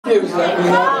seriously, I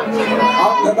mean,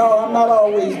 I'm not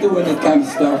always doing this kind of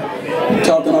stuff,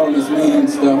 talking all this man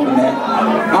stuff and that.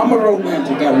 I'm a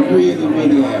romantic, I really,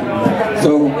 really am.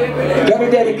 So, gotta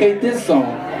dedicate this song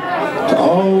to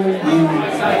all you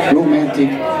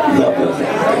romantic lovers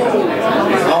out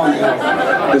there. All y'all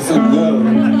that's in love.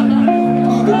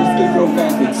 Even this good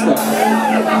romantic stuff.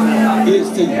 Here's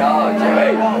to you.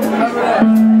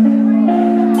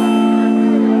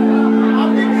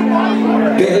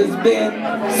 There's been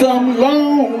some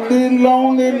lonely,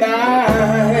 lonely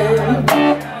night.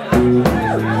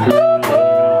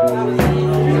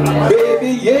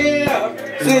 Baby, yeah,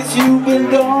 since you've been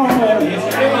gone.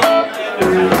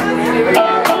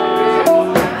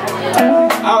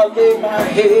 I'll lay my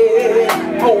head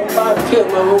on my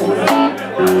pillow.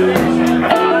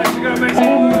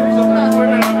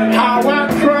 How I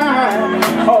cry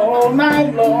all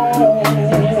night long.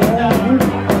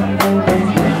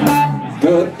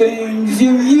 The things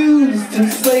you used to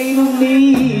say to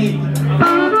me,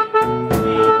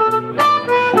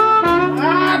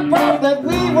 I thought that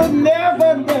we would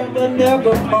never, never,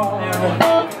 never part.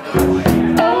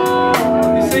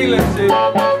 You see, let's see.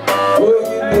 Well,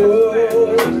 you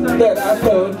know that I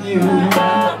love you.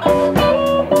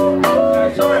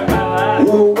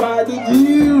 Oh, why did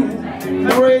you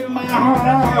break my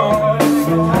heart?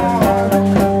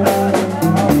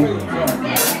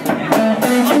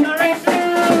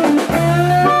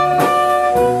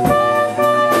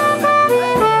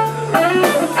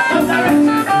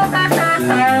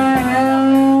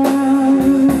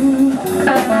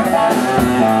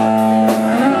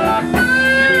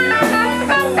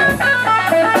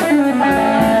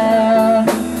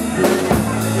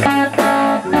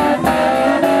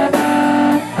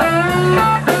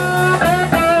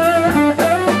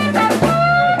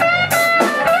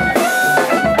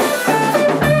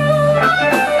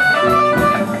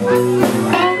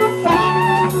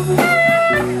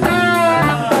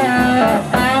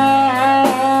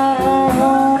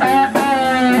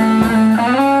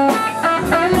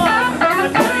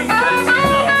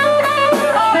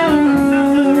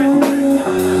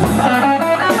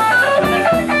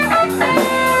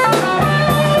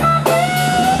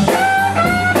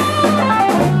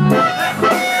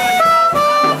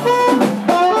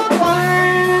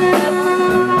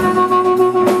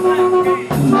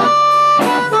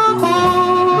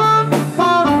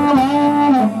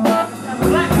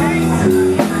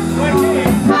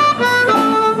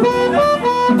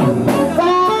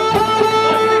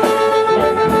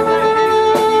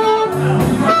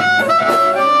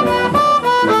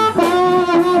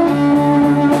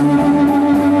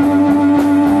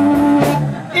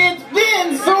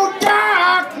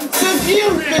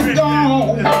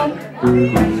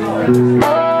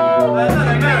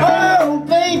 Oh,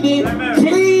 baby,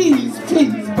 please,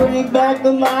 please bring back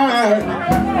the light.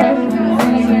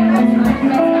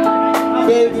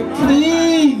 Baby,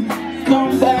 please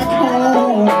come back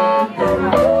home.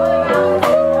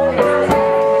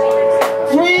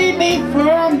 Free me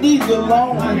from these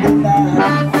lonely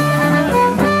nights.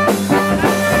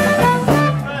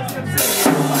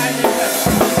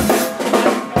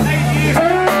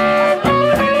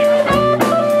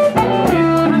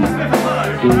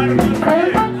 Right.